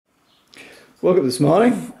Woke up this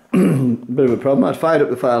morning, bit of a problem. I'd fired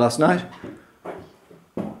up the fire last night.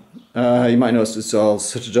 You might notice it's all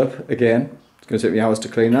sooted up again. It's going to take me hours to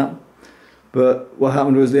clean that. But what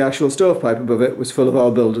happened was the actual stovepipe above it was full of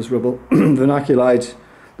our builder's rubble. Vernaculite,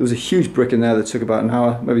 there was a huge brick in there that took about an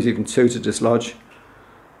hour, maybe even 2 to dislodge.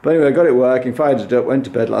 But anyway, I got it working, fired it up, went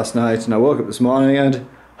to bed last night, and I woke up this morning and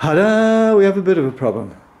ta-da! We have a bit of a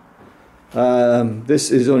problem.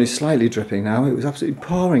 This is only slightly dripping now. It was absolutely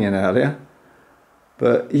pouring in earlier.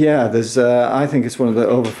 But yeah, there's I think it's one of the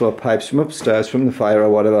overflow pipes from upstairs, from the fire or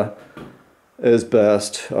whatever, is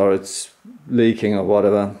burst, or it's leaking or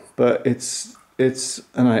whatever. But it's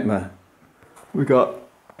a nightmare. We've got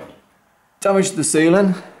damage to the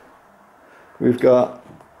ceiling. We've got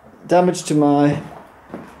damage to my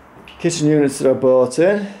kitchen units that I bought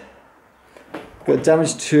in. We've got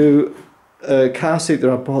damage to a car seat that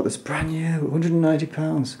I bought that's brand new,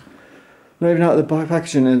 £190. Not even out of the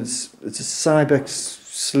packaging. It's a Cybex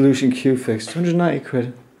Solution Q fix, 290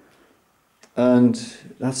 quid. And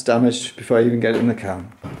that's damaged before I even get it in the car.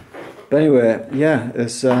 But anyway, yeah,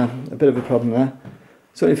 it's a bit of a problem there.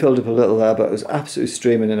 It's only filled up a little there, but it was absolutely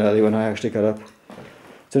streaming in early when I actually got up. I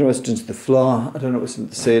don't know what's done to the floor, I don't know what's in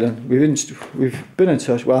the ceiling. We've been in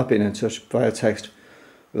touch, well I've been in touch via text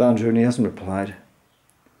with Andrew and he hasn't replied.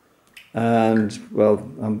 And well,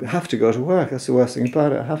 I have to go to work, that's the worst thing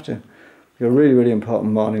about it, I have to. We've got a really, really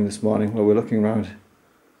important morning this morning where we're looking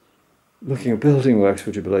at building works,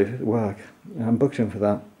 would you believe, at work. And I'm booked in for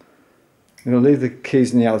that. I'm going to leave the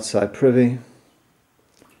keys in the outside privy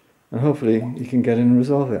and hopefully you can get in and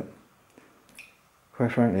resolve it.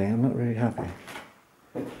 Quite frankly, I'm not really happy.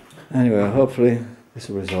 Anyway, hopefully this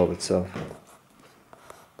will resolve itself.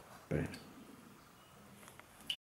 Brilliant.